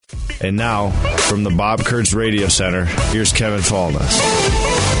And now, from the Bob Kurtz Radio Center, here's Kevin Falness.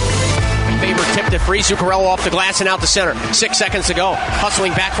 Faber tipped it free. Zuccarello off the glass and out the center. 6 seconds to go.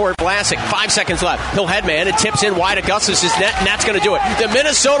 Hustling back for it, Vlasic. 5 seconds left. He'll headman. It tips in wide. Augustus' net, and that's going to do it. The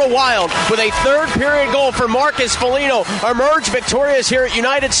Minnesota Wild, with a third-period goal for Marcus Foligno, emerge victorious here at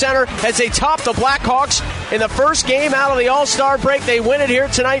United Center as they top the Blackhawks in the first game out of the All-Star break. They win it here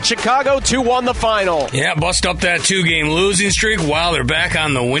tonight. Chicago 2-1 the final. Yeah, bust up that 2-game losing streak while they're back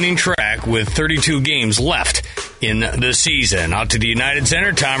on the winning track with 32 games left in the season. Out to the United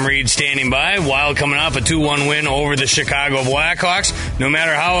Center, Tom Reed standing by. Wild coming off a 2-1 win over the Chicago Blackhawks. No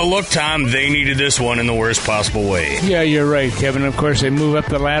matter how it looked, Tom, they needed this one in the worst possible way. Yeah, you're right, Kevin. Of course, they move up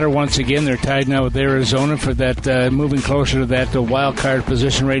the ladder once again. They're tied now with Arizona for that, moving closer to that wild card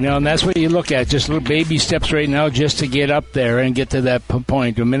position right now. And that's what you look at, just little baby steps right now just to get up there and get to that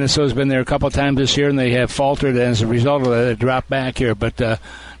point. Minnesota's been there a couple of times this year, and they have faltered as a result of that. They dropped back here. But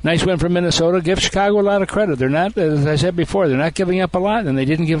nice win from Minnesota. Give Chicago a lot of credit. They're not, as I said before, they're not giving up a lot, and they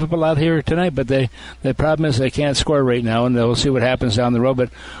didn't give up a lot here tonight. But the problem is they can't score right now, and we'll see what happens down the road. But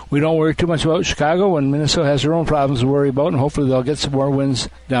we don't worry too much about Chicago, and Minnesota has their own problems to worry about, and hopefully they'll get some more wins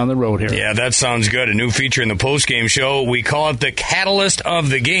down the road here. Yeah, that sounds good. A new feature in the postgame show. We call it the Catalyst of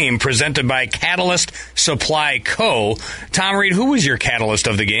the Game, presented by Catalyst Supply Co. Tom Reed, who was your Catalyst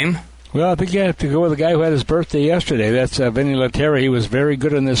of the game? Well, I think you have to go with the guy who had his birthday yesterday. That's Vinni Lettieri. He was very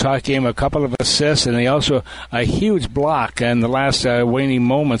good in this hockey game, a couple of assists, and he also a huge block in the last waning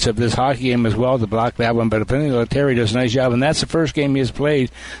moments of this hockey game as well to block that one. But Vinni Lettieri does a nice job, and that's the first game he has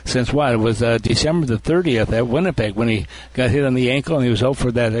played since what? It was December the 30th at Winnipeg when he got hit on the ankle, and he was out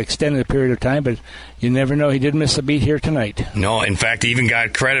for that extended period of time. But you never know. He did miss a beat here tonight. No, in fact, he even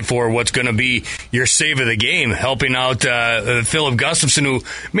got credit for what's going to be your save of the game, helping out Philip Gustafsson, who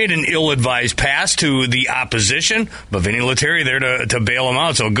made an ill-advised pass to the opposition, but Vinni Lettieri there to bail him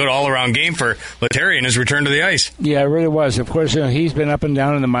out. So a good all-around game for Lettieri in his return to the ice. Yeah, it really was. Of course, he's been up and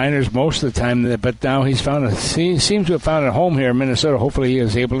down in the minors most of the time, but now he seems to have found a home here in Minnesota. Hopefully he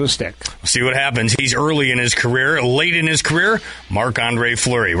is able to stick. We'll see what happens. He's early in his career. Late in his career, Marc-Andre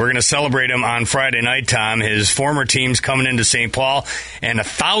Fleury. We're going to celebrate him on Friday night, Tom. His former team's coming into St. Paul, and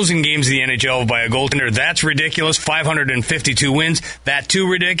 1,000 games in the NHL by a goaltender. That's ridiculous. 552 wins. That too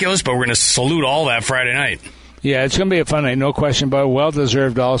ridiculous, but we're going to salute all that Friday night. Yeah, it's going to be a fun night, no question about it.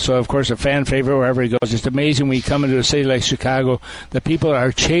 Well-deserved also. Of course, a fan favorite wherever he goes. It's amazing when you come into a city like Chicago, the people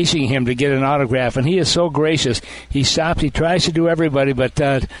are chasing him to get an autograph, and he is so gracious. He stops, he tries to do everybody, but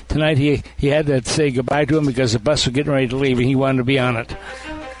tonight he had to say goodbye to him because the bus was getting ready to leave, and he wanted to be on it.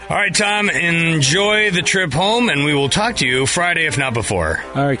 All right, Tom, enjoy the trip home, and we will talk to you Friday, if not before.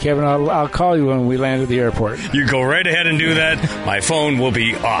 All right, Kevin, I'll call you when we land at the airport. You go right ahead and do that. My phone will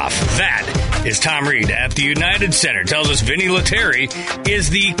be off. That is Tom Reed at the United Center. Tells us Vinni Lettieri is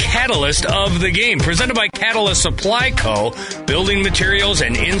the catalyst of the game. Presented by Catalyst Supply Co., building materials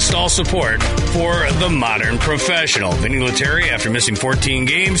and install support for the modern professional. Vinni Lettieri, after missing 14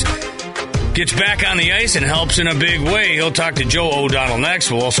 games, gets back on the ice and helps in a big way. He'll talk to Joe O'Donnell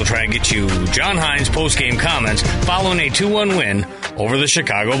next. We'll also try and get you John Hynes' post-game comments following a 2-1 win over the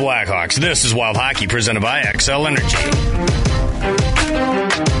Chicago Blackhawks. This is Wild Hockey, presented by XL Energy.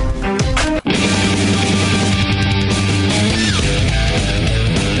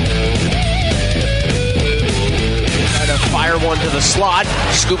 Fire one to the slot,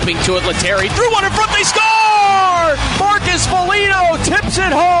 scooping to it, Lettieri threw one in front, they score! Marcus Foligno tips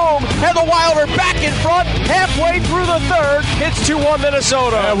it home, and the Wild are back in front halfway through the third. It's 2-1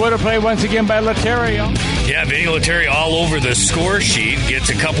 Minnesota. What a play once again by Lettieri. Yeah, Vinni Lettieri all over the score sheet, gets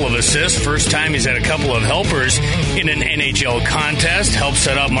a couple of assists. First time he's had a couple of helpers in an NHL contest. Helps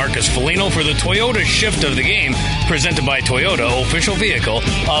set up Marcus Foligno for the Toyota shift of the game, presented by Toyota, official vehicle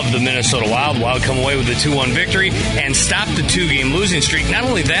of the Minnesota Wild. Wild come away with a 2-1 victory and stopped the 2-game losing streak. Not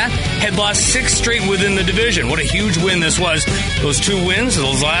only that, had lost 6 straight within the division. What a huge win this was. Those 2 wins,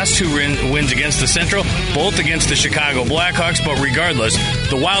 those last 2 wins against the Central, both against the Chicago Blackhawks, but regardless,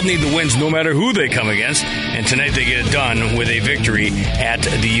 the Wild need the wins no matter who they come against, and tonight they get it done with a victory at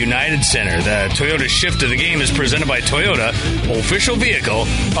the United Center. The Toyota shift of the game is presented by Toyota, official vehicle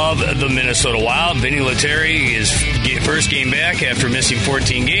of the Minnesota Wild. Vinni Lettieri is first game back after missing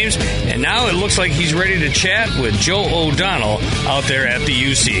 14 games, and now it looks like he's ready to chat with Joe O'Donnell out there at the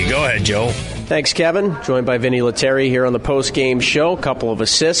UC. Go ahead, Joe. Thanks, Kevin. Joined by Vinni Lettieri here on the post-game show. A couple of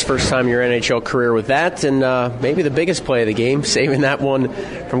assists. First time in your NHL career with that. And maybe the biggest play of the game, saving that one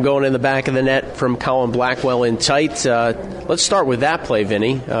from going in the back of the net from Colin Blackwell in tight. Let's start with that play,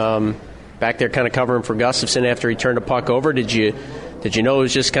 Vinny. Back there kind of covering for Gustafsson after he turned the puck over. Did you know it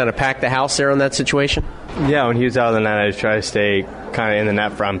was just kind of pack the house there on that situation? Yeah, when he was out of the net, I just try to stay kind of in the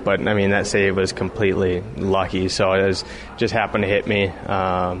net front, but I mean that save was completely lucky, so it just happened to hit me.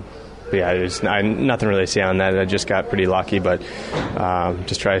 But yeah, nothing really to say on that. I just got pretty lucky, but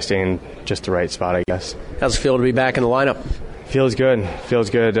just try to stay in just the right spot, I guess. How's it feel to be back in the lineup? Feels good. Feels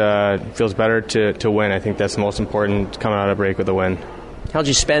better to win. I think that's the most important, coming out of break with a win. How'd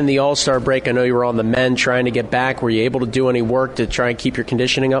you spend the All-Star break? I know you were on the men trying to get back. Were you able to do any work to try and keep your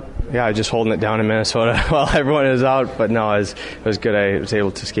conditioning up? Yeah, just holding it down in Minnesota while everyone is out. But no, it was good. I was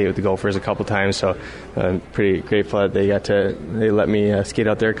able to skate with the Gophers a couple times, so I'm pretty grateful that they let me skate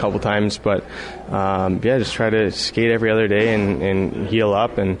out there a couple times. But just try to skate every other day and heal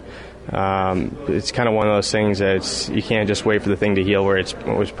up. And it's kind of one of those things that you can't just wait for the thing to heal where it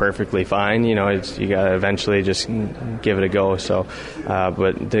was perfectly fine. You got to eventually just give it a go. So,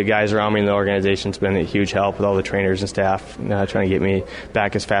 but the guys around me in the organization's been a huge help with all the trainers and staff trying to get me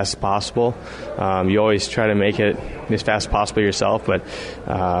back as fast as possible. You always try to make it as fast as possible yourself, but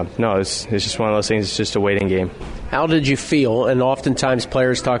no, it's just one of those things. It's just a waiting game. How did you feel? And oftentimes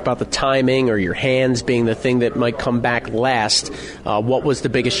players talk about the timing or your hands being the thing that might come back last. What was the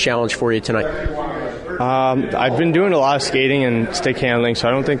biggest challenge for you tonight? I've been doing a lot of skating and stick handling, so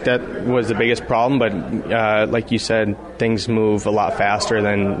I don't think that was the biggest problem. But like you said, things move a lot faster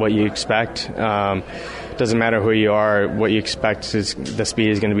than what you expect. Doesn't matter who you are, what you expect is the speed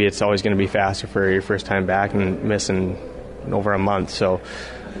is going to be. It's always going to be faster for your first time back and missing over a month. So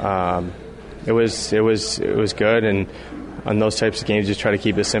it was good, and on those types of games, just try to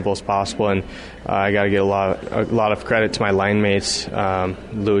keep it as simple as possible. And I got to give a lot of credit to my line mates,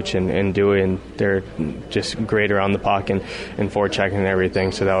 Luch and Dewey, and they're just great around the puck and forechecking and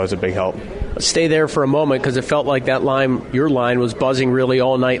everything. So that was a big help. Stay there for a moment, because it felt like your line was buzzing really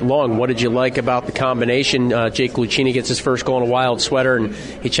all night long. What did you like about the combination? Jake Lucchini gets his first goal in a Wild sweater, and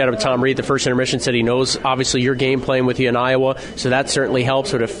he chatted with Tom Reed the first intermission, said he knows obviously your game playing with you in Iowa, so that certainly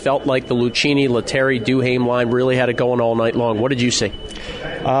helps. But it felt like the Lucchini, Lettieri, Duhaime line really had it going all night long. What did you see?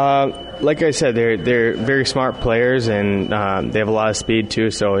 Like I said, they're very smart players, and they have a lot of speed too.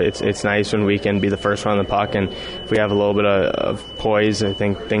 So it's nice when we can be the first one on the puck, and if we have a little bit of poise, I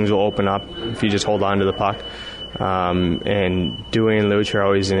think things will open up if you just hold on to the puck. And Dewey and Luch are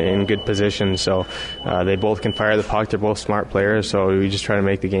always in good position, so they both can fire the puck. They're both smart players, so we just try to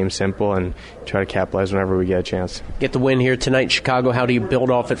make the game simple and try to capitalize whenever we get a chance. Get the win here tonight in Chicago. How do you build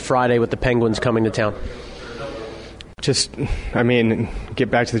off it Friday with the Penguins coming to town? Get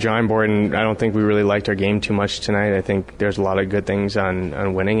back to the drawing board, and I don't think we really liked our game too much tonight. I think there's a lot of good things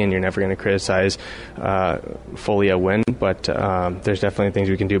on winning, and you're never going to criticize fully a win, but there's definitely things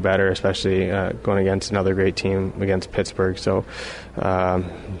we can do better, especially going against another great team against Pittsburgh. So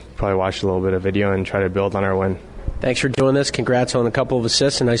probably watch a little bit of video and try to build on our win. Thanks for doing this. Congrats on a couple of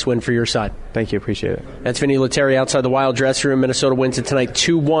assists. A nice win for your side. Thank you. Appreciate it. That's Vinni Lettieri outside the Wild dressing room. Minnesota wins it tonight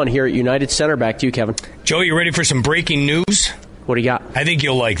 2-1 here at United Center. Back to you, Kevin. Joe, you ready for some breaking news? What do you got? I think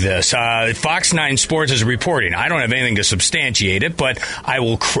you'll like this. Fox 9 Sports is reporting. I don't have anything to substantiate it, but I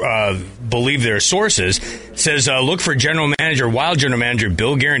will believe their sources. It says, look for Wild General Manager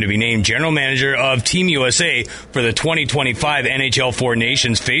Bill Guerin to be named General Manager of Team USA for the 2025 NHL Four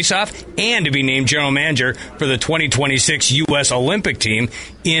Nations Face-Off, and to be named General Manager for the 2026 U.S. Olympic team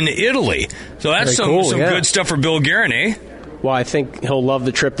in Italy. So that's some good stuff for Bill Guerin, eh? Well, I think he'll love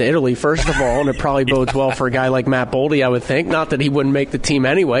the trip to Italy, first of all, and it probably bodes well for a guy like Matt Boldy, I would think. Not that he wouldn't make the team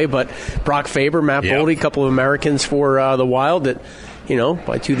anyway, but Brock Faber, Matt Boldy, a couple of Americans for the Wild that,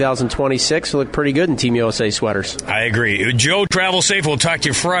 by 2026 will look pretty good in Team USA sweaters. I agree. Joe, travel safe. We'll talk to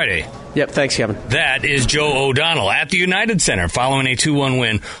you Friday. Yep, thanks, Kevin. That is Joe O'Donnell at the United Center following a 2-1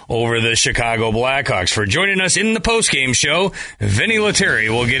 win over the Chicago Blackhawks. For joining us in the postgame show, Vinni Lettieri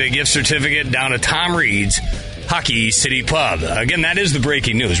will get a gift certificate down to Tom Reed's Hockey City Pub. Again, that is the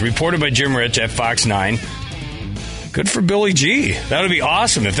breaking news, reported by Jim Rich at Fox 9. Good for Billy G. That would be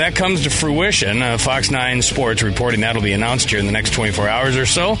awesome if that comes to fruition. Fox 9 Sports reporting that'll be announced here in the next 24 hours or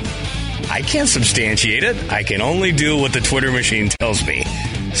so. I can't substantiate it. I can only do what the Twitter machine tells me.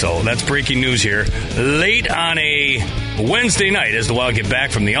 So that's breaking news here. Late on a Wednesday night as the Wild get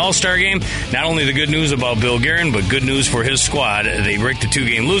back from the All-Star game. Not only the good news about Bill Guerin, but good news for his squad. They break the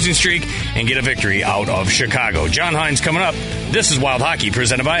 2-game losing streak and get a victory out of Chicago. John Hynes coming up. This is Wild Hockey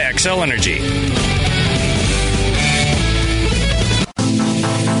presented by XL Energy.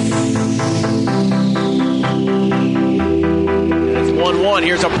 It's 1-1.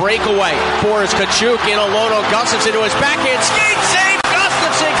 Here's a breakaway. Boris Kachuk in alone on Gustafsson to his backhand. Skate save!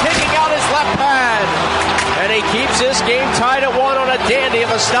 Gustafsson kicking out his left pad. And he keeps this game tied at 1 on a dandy of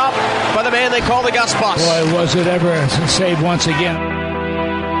a stop by the man they call the Gus Bus. Boy, was it ever a save once again.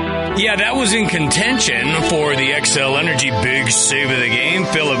 Yeah, that was in contention for the XL Energy big save of the game.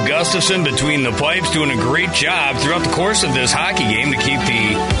 Philip Gustafson between the pipes doing a great job throughout the course of this hockey game to keep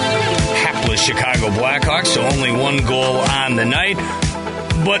the hapless Chicago Blackhawks to only one goal on the night.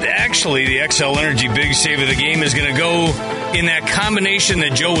 But actually, the XL Energy big save of the game is going to go in that combination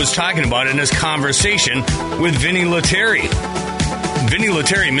that Joe was talking about in his conversation with Vinni Lettieri. Vinni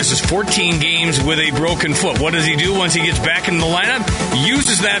Lettieri misses 14 games with a broken foot. What does he do once he gets back in the lineup? He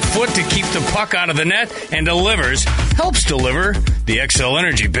uses that foot to keep the puck out of the net and helps deliver the XL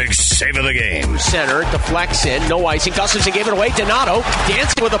Energy big save of the game. Center deflects in, no icing. Gustafson gave it away. Donato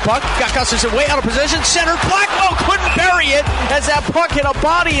dancing with the puck, got Gustafson way out of position. Center, Blackwell couldn't bury it as that puck hit a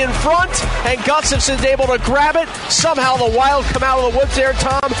body in front, and Gustafson's able to grab it. Somehow the Wild come out of the woods there,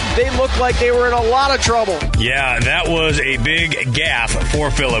 Tom. They looked like they were in a lot of trouble. Yeah, that was a big gaffe for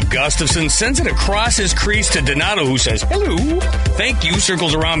Philip Gustafson. Sends it across his crease to Donato, who says, hello, thank you,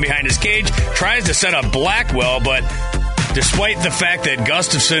 circles around behind his cage, tries to set up Blackwell, but despite the fact that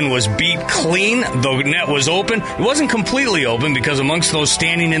Gustafson was beat clean, the net was open. It wasn't completely open because amongst those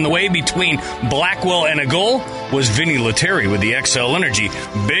standing in the way between Blackwell and a goal was Vinni Lettieri with the XL Energy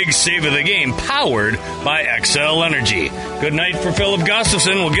big save of the game, powered by XL Energy. Good night for Philip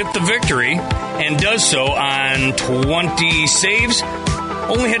Gustafson. Will get the victory and does so on 20 saves.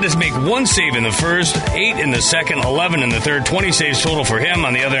 Only had to make one save in the first, 8 in the second, 11 in the third, 20 saves total for him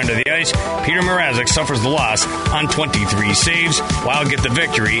on the other end of the ice. Peter Mrazek suffers the loss on 23 saves. Wild get the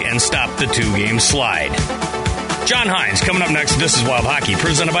victory and stop the 2-game slide. John Hynes coming up next. This is Wild Hockey,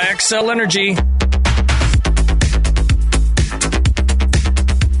 presented by XL Energy.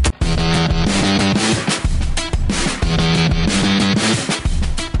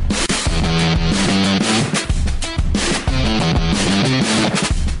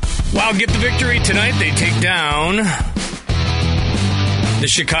 Wild get the victory tonight. They take down the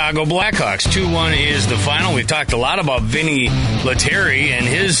Chicago Blackhawks. 2-1 is the final. We've talked a lot about Vinni Lettieri and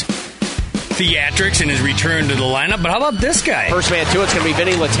his theatrics and his return to the lineup, but how about this guy? First man to it's going to be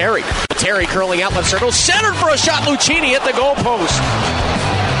Vinni Lettieri. Lettieri curling out left circle, centered for a shot. Lucchini hit the goalpost.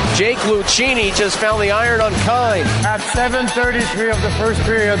 Jake Lucchini just found the iron unkind. At 7:33 of the first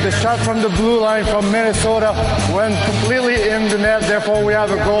period, the shot from the blue line from Minnesota went completely in the net. Therefore, we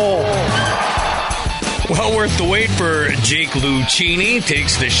have a goal. Well worth the wait for Jake Lucchini.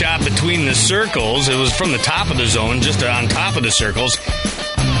 Takes the shot between the circles. It was from the top of the zone, just on top of the circles.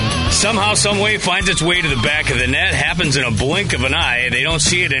 Somehow, someway, finds its way to the back of the net. Happens in a blink of an eye. They don't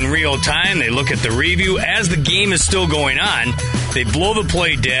see it in real time. They look at the review as the game is still going on. They blow the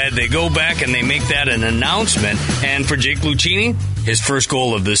play dead. They go back and they make that an announcement. And for Jake Lucchini, his first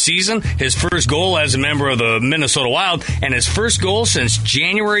goal of the season, his first goal as a member of the Minnesota Wild, and his first goal since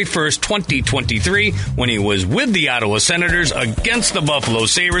January 1st, 2023, when he was with the Ottawa Senators against the Buffalo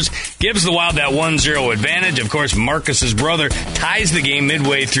Sabres, gives the Wild that 1-0 advantage. Of course, Marcus's brother ties the game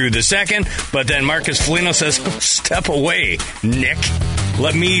midway through the second, but then Marcus Foligno says, step away, Nick.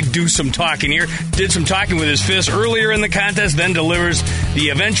 Let me do some talking here. Did some talking with his fist earlier in the contest, then delivers the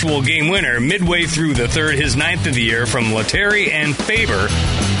eventual game winner midway through the third, his 9th of the year from Lettieri and Faber.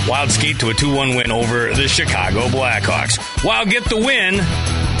 Wild skate to a 2-1 win over the Chicago Blackhawks. Wild get the win,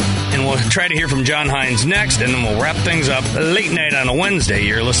 and we'll try to hear from John Hynes next, and then we'll wrap things up late night on a Wednesday.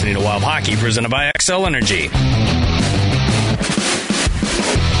 You're listening to Wild Hockey, presented by XL Energy.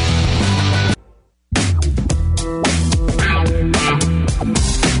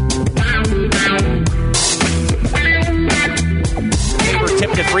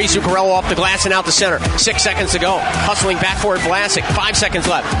 Free Zuccarello off the glass and out the center. 6 seconds to go. Hustling back forward Vlasic. 5 seconds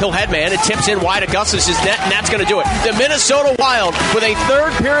left. He'll headman. It tips in wide. Augustus' net, and that's going to do it. The Minnesota Wild, with a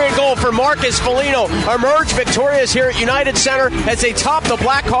third period goal for Marcus Foligno, emerge victorious here at United Center as they top the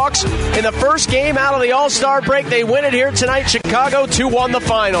Blackhawks in the first game out of the All-Star break. They win it here tonight. Chicago 2-1 the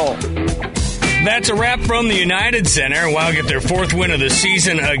final. That's a wrap from the United Center. Wild get their 4th win of the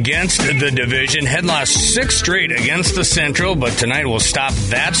season against the division. Had lost 6 straight against the Central, but tonight will stop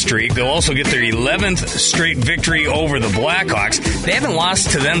that streak. They'll also get their 11th straight victory over the Blackhawks. They haven't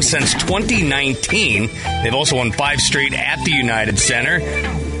lost to them since 2019. They've also won 5 straight at the United Center.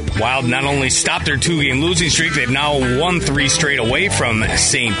 Wild not only stopped their 2-game losing streak, they've now won 3 straight away from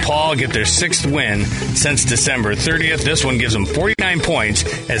St. Paul, get their 6th win since December 30th. This one gives them 49 points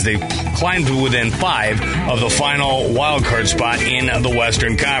as they climbed to within 5 of the final wildcard spot in the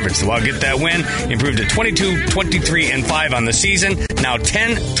Western Conference. The Wild get that win, improved to 22, 23, and 5 on the season. Now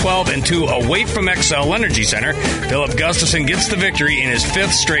 10, 12, and 2 away from XL Energy Center. Philip Gustafson gets the victory in his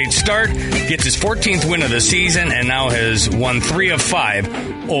 5th straight start, gets his 14th win of the season, and now has won 3 of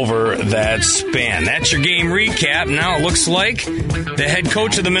 5 over that span. That's your game recap. Now it looks like the head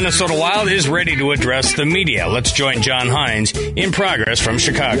coach of the Minnesota Wild is ready to address the media. Let's join John Hynes in progress from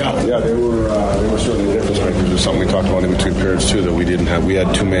Chicago. Yeah, they were certainly the difference makers. It was something we talked about in between periods too, that we didn't have. We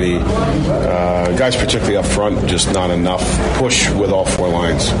had too many guys, particularly up front, just not enough push with all four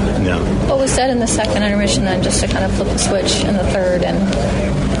lines. Yeah. What was said in the second intermission then, just to kind of flip the switch in the third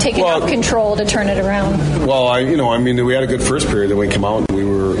and taking out control to turn it around? Well, we had a good first period. Then we came out and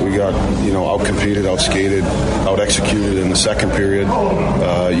we got out-competed, out-skated, out-executed in the second period.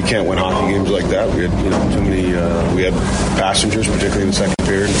 You can't win hockey games like that. We had too many. We had passengers, particularly in the second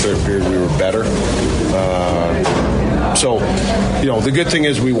period. In the third period, we were better. So, the good thing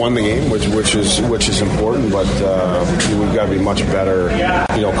is we won the game, which is important. But we've got to be much better,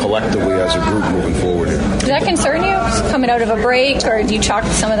 collectively as a group moving forward here. Does that concern you coming out of a break, or do you chalk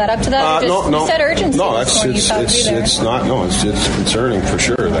some of that up to that? No. You said urgency. No, it's not. No, it's concerning for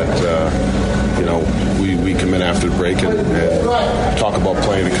sure that we come in after the break and talk about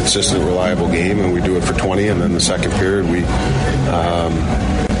playing a consistent, reliable game, and we do it for 20, and then the second period we.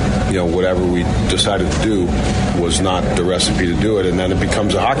 Whatever we decided to do was not the recipe to do it, and then it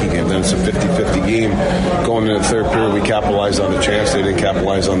becomes a hockey game. Then it's a 50-50 game. Going into the third period, we capitalized on the chance. They didn't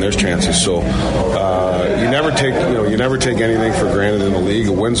capitalize on their chances. So you never take anything for granted in the league.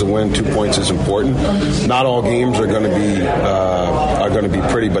 A win's a win. 2 points is important. Not all games are going to be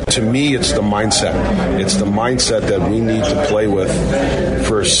pretty, but to me, it's the mindset. It's the mindset that we need to play with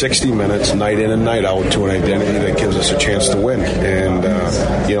for 60 minutes, night in and night out, to an identity that gives us a chance to win. And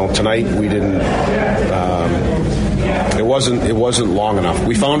tonight we didn't. It wasn't long enough.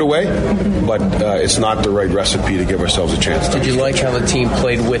 We found a way, but it's not the right recipe to give ourselves a chance. Did you like how the team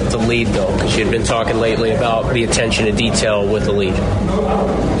played with the lead, though? Because you had been talking lately about the attention to detail with the lead.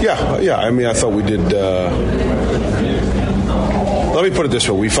 Yeah. I thought we did. Let me put it this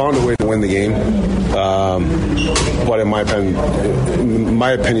way: we found a way to win the game, but in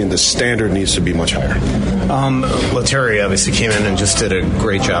my opinion, the standard needs to be much higher. Lettieri obviously came in and just did a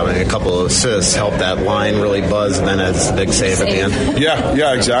great job. A couple of assists helped that line really buzz, and then it's a big save at the end.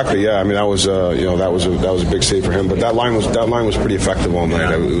 Yeah, exactly. Yeah, that was that was a big save for him. But that line was pretty effective all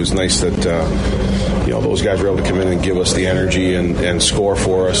night. It was nice that those guys were able to come in and give us the energy and score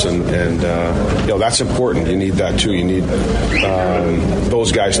for us, and that's important. You need that too. You need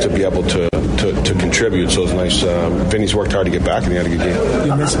those guys to be able to contribute. So it's nice. Vinny's worked hard to get back, and he had a good game.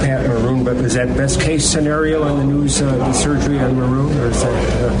 You missed Pat Maroon, but is that best case scenario in the news, the surgery on Maroon, or is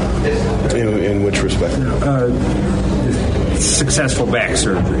that in which respect? Successful back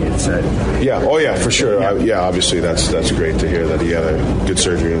surgery, it said. Yeah, for sure. Obviously that's great to hear that he had a good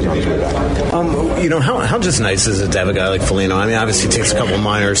surgery and was on his way back. How just nice is it to have a guy like Foligno? Obviously he takes a couple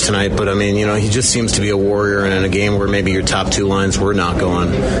minors tonight, but he just seems to be a warrior, and in a game where maybe your top two lines were not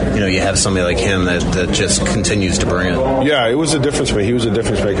going, you have somebody like him that just continues to bring it. Yeah, it was a difference maker. He was a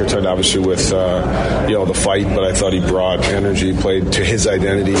difference maker tonight, obviously with the fight, but I thought he brought energy, played to his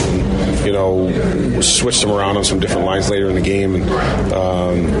identity, and switched him around on some different lines later in the game. And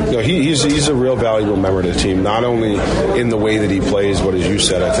he's a real valuable member of the team, not only in the way that he plays, but as you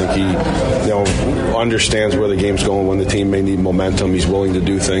said, I think he understands where the game's going when the team may need momentum. He's willing to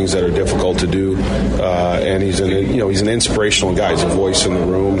do things that are difficult to do, and he's an inspirational guy. He's a voice in the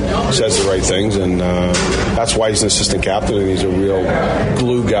room, says the right things, and that's why he's an assistant captain, and he's a real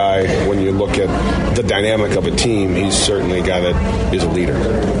glue guy. When you look at the dynamic of a team, he's certainly a guy that is a leader.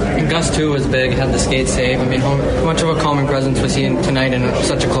 And Gus too was big, had the skate save. How much of a calming presence was he in tonight in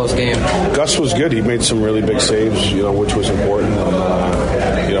such a close game? Gus was good. He made some really big saves, which was important.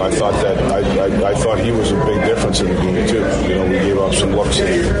 I thought he was a big difference in the game too. We gave up some looks,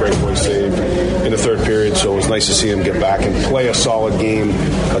 breakaway save in the third period, so it was nice to see him get back and play a solid game,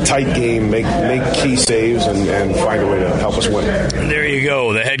 a tight game, make key saves, and find a way to help us win. There you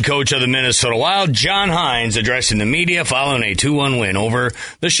go, the head coach of the Minnesota Wild, John Hynes, addressing the media following a 2-1 win over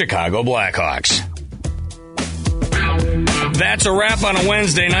the Chicago Blackhawks. That's a wrap on a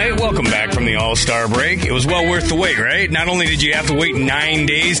Wednesday night. Welcome back from the All-Star break. It was well worth the wait, right? Not only did you have to wait 9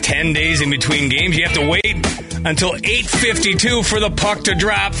 days, 10 days in between games, you have to wait until 8:52 for the puck to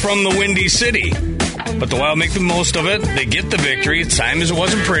drop from the Windy City. But the Wild make the most of it. They get the victory. At times it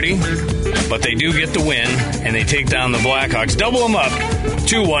wasn't pretty, but they do get the win, and they take down the Blackhawks. Double them up.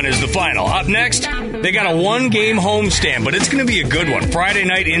 2-1 is the final. Up next, they got a one-game homestand, but it's going to be a good one. Friday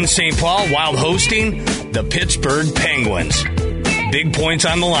night in St. Paul, Wild hosting the Pittsburgh Penguins. Big points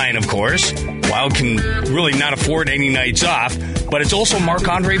on the line, of course. Wild can really not afford any nights off. but it's also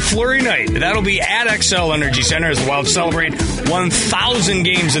Marc-Andre Fleury night. That'll be at XL Energy Center as the Wild celebrate 1,000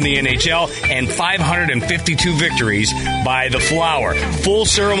 games in the NHL and 552 victories by the Flower. Full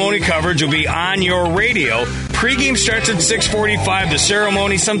ceremony coverage will be on your radio. Pre-game starts at 6:45. The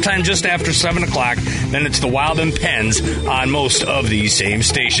ceremony sometime just after 7 o'clock. Then it's the Wild and Pens on most of these same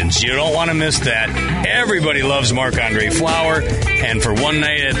stations. You don't want to miss that. Everybody loves Marc-Andre Flower, and for one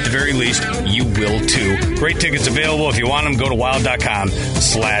night at the very least, you will too. Great tickets available. If you want them, go to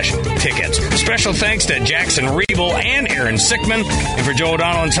wild.com/tickets. Special thanks to Jackson Riebel and Aaron Sickman. And for Joe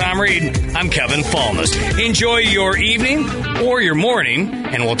O'Donnell and Tom Reed, I'm Kevin Falness. Enjoy your evening or your morning,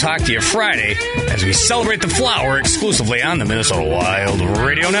 and we'll talk to you Friday as we celebrate the Flower exclusively on the Minnesota Wild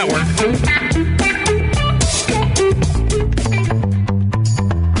Radio Network.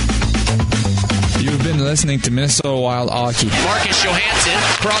 You've been listening to Minnesota Wild Hockey. Marcus Johansson,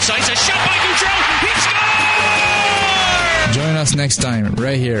 cross ice, a shot by Gaudreau. He scores! Join us next time,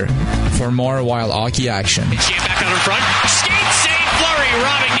 right here, for more Wild Hockey action. Shea back out in front. Skate save, Fleury,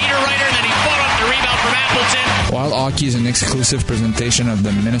 robbing Niederreiter, then he fought off the rebound from Appleton. Wild Hockey is an exclusive presentation of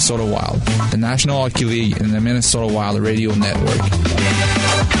the Minnesota Wild, the National Hockey League, and the Minnesota Wild Radio Network.